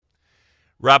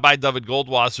Rabbi David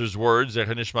Goldwasser's words,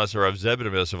 Zecher Nishmas Rav Zebed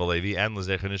of Yosef Alevi, and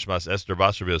Zecher Nishmas Esther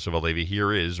Basar of Yosef Alevi.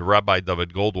 Here is Rabbi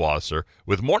David Goldwasser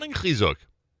with Morning Chizuk.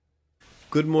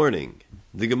 Good morning.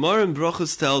 The Gemara in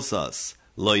Brochus tells us,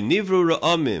 Lo nivru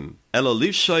ra'amim, elo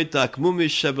lifshoit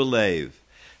akmumish shebelev.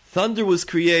 Thunder was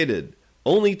created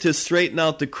only to straighten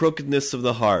out the crookedness of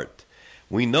the heart.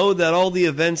 We know that all the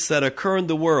events that occur in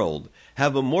the world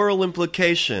have a moral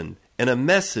implication and a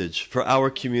message for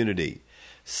our community.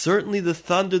 Certainly the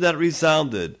thunder that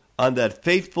resounded on that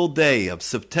fateful day of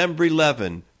September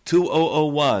 11,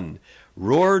 2001,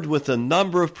 roared with a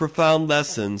number of profound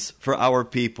lessons for our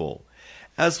people.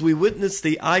 As we witness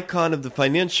the icon of the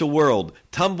financial world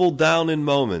tumble down in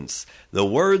moments, the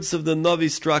words of the Navi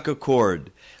struck a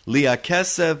chord. Li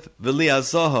ha'kesev v'li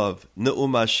ha'zohav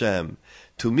ne'um Hashem.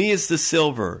 To me is the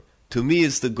silver, to me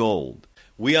is the gold.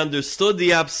 We understood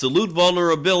the absolute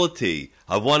vulnerability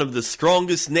of one of the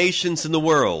strongest nations in the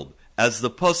world, as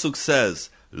the Pasuk says,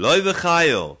 Loi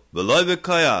v'chayo v'loi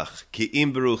v'koyach ki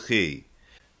im beruchi.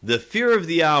 The fear of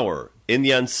the hour and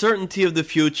the uncertainty of the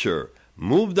future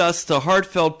moved us to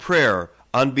heartfelt prayer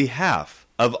on behalf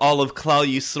of all of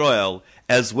Klal Yisrael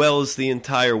as well as the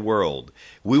entire world.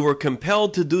 We were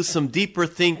compelled to do some deeper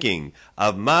thinking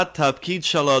of Ma Tafkid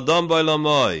Shel Adam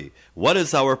B'Olamai. What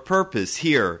is our purpose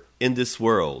here in this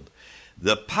world?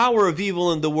 The power of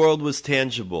evil in the world was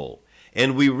tangible,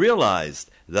 and we realized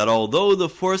that although the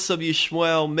force of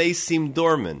Yishmael may seem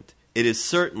dormant, it is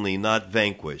certainly not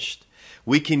vanquished.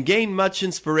 We can gain much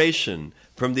inspiration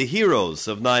from the heroes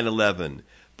of 9/11,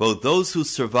 both those who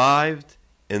survived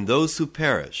and those who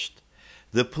perished.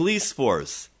 The police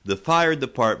force, the fire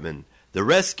department, the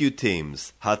rescue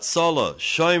teams, Hatzalah,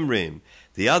 Shoimrim,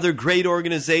 the other great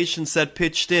organizations that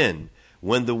pitched in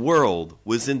when the world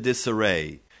was in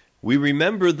disarray. We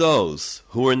remember those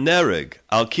who were Nereg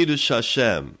al Kiddush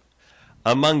Hashem.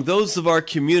 Among those of our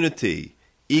community,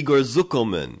 Igor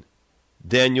Zuckelman,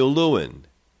 Daniel Lewin,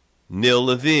 Neil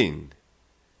Levine,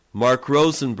 Mark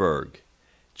Rosenberg,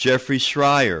 Jeffrey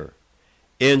Schreier,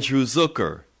 Andrew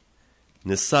Zucker,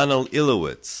 Nisanel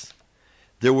Ilowitz.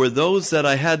 There were those that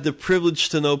I had the privilege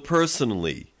to know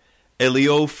personally,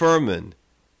 Elio Furman,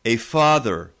 a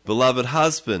father, beloved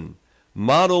husband,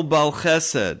 model Baal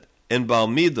Chesed and Baal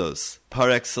Midos par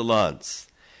excellence.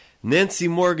 Nancy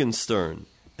Morgenstern,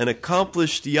 an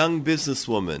accomplished young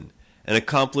businesswoman, an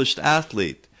accomplished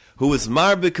athlete, who was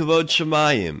mar b'kavod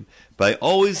Shemayim by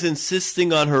always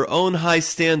insisting on her own high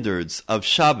standards of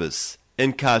Shabbos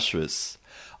and Kashrus.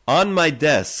 On my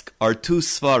desk are two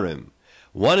Sfarim.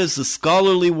 One is a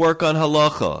scholarly work on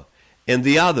halacha, and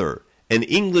the other, an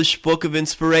English book of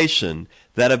inspiration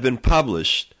that have been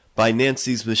published by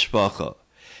Nancy's Mishpacha.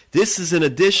 This is in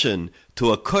addition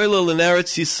to a kollel in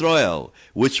Eretz Yisrael,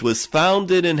 which was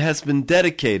founded and has been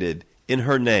dedicated in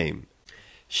her name.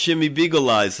 Shimi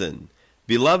Bigeleisen,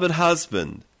 beloved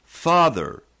husband,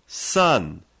 father,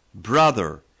 son,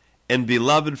 brother, and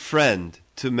beloved friend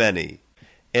to many.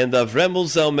 And Avremel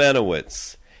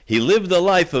Zalmanowitz, he lived a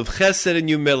life of chesed and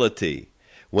humility.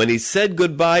 When he said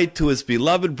goodbye to his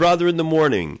beloved brother in the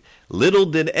morning, little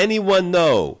did anyone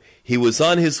know he was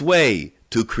on his way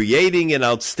to creating an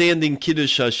outstanding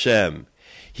Kiddush Hashem.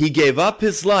 He gave up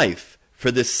his life for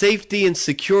the safety and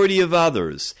security of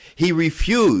others. He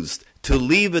refused to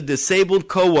leave a disabled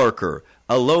coworker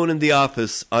alone in the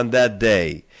office on that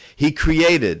day. He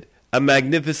created a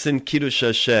magnificent Kiddush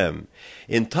Hashem.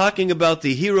 In talking about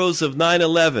the heroes of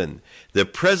 9/11, the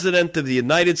President of the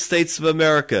United States of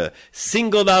America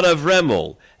singled out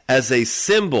Avremel as a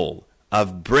symbol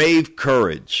of brave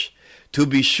courage. To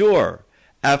be sure,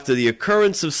 after the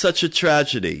occurrence of such a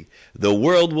tragedy, the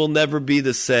world will never be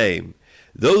the same.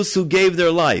 Those who gave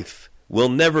their life will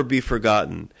never be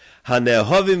forgotten.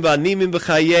 Hanehovim v'animim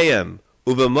b'chayeyem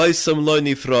uvemoisam lo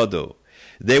nifrodu.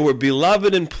 They were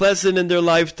beloved and pleasant in their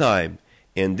lifetime,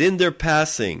 and in their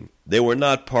passing they were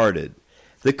not parted.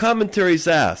 The commentaries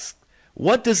ask,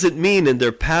 what does it mean in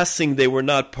their passing they were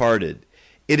not parted?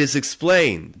 It is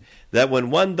explained that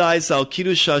when one dies al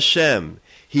Kiddush Hashem,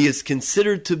 he is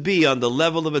considered to be on the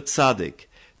level of a tzaddik.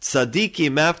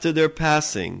 Tzaddikim after their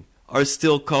passing are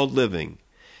still called living.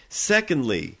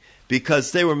 Secondly,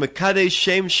 because they were Mekadesh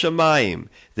Shem Shamayim,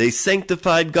 they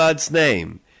sanctified God's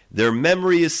name. Their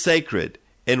memory is sacred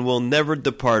and will never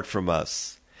depart from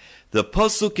us. The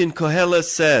Pasuk in Koheles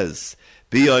says,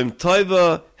 B'yom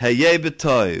toiva hayeh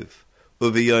b'toiv,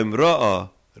 u'b'yom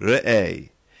ra'a re'eh.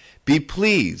 Be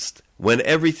pleased when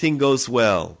everything goes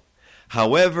well.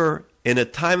 However, in a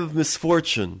time of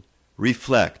misfortune,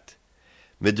 reflect.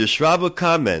 Midrash Rabbah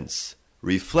comments,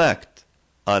 reflect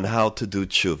on how to do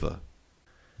tshuva.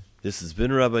 This has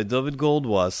been Rabbi David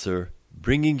Goldwasser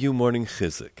bringing you morning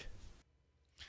chizuk.